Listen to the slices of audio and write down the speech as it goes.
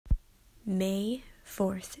May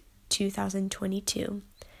 4th, 2022,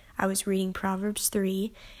 I was reading Proverbs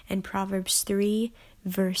 3, and Proverbs 3,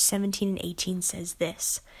 verse 17 and 18 says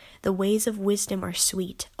this: "The ways of wisdom are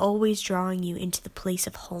sweet, always drawing you into the place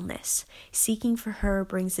of wholeness. Seeking for her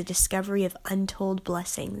brings the discovery of untold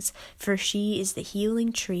blessings, for she is the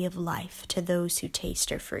healing tree of life to those who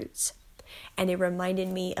taste her fruits." And it reminded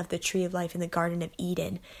me of the tree of life in the Garden of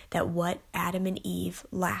Eden, that what Adam and Eve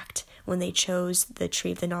lacked when they chose the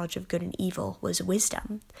tree of the knowledge of good and evil was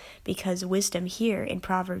wisdom, because wisdom here in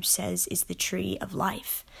Proverbs says is the tree of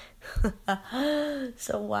life.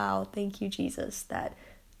 So wow, thank you, Jesus, that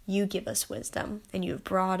you give us wisdom and you have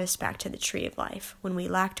brought us back to the tree of life. When we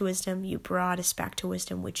lacked wisdom, you brought us back to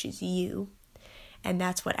wisdom, which is you. And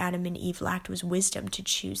that's what Adam and Eve lacked, was wisdom to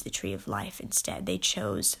choose the tree of life instead. They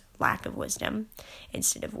chose lack of wisdom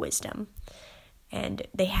instead of wisdom. And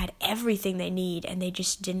they had everything they need, and they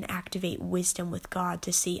just didn't activate wisdom with God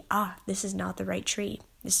to see, this is not the right tree.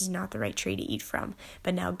 This is not the right tree to eat from.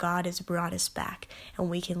 But now God has brought us back, and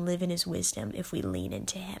we can live in his wisdom if we lean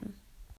into him.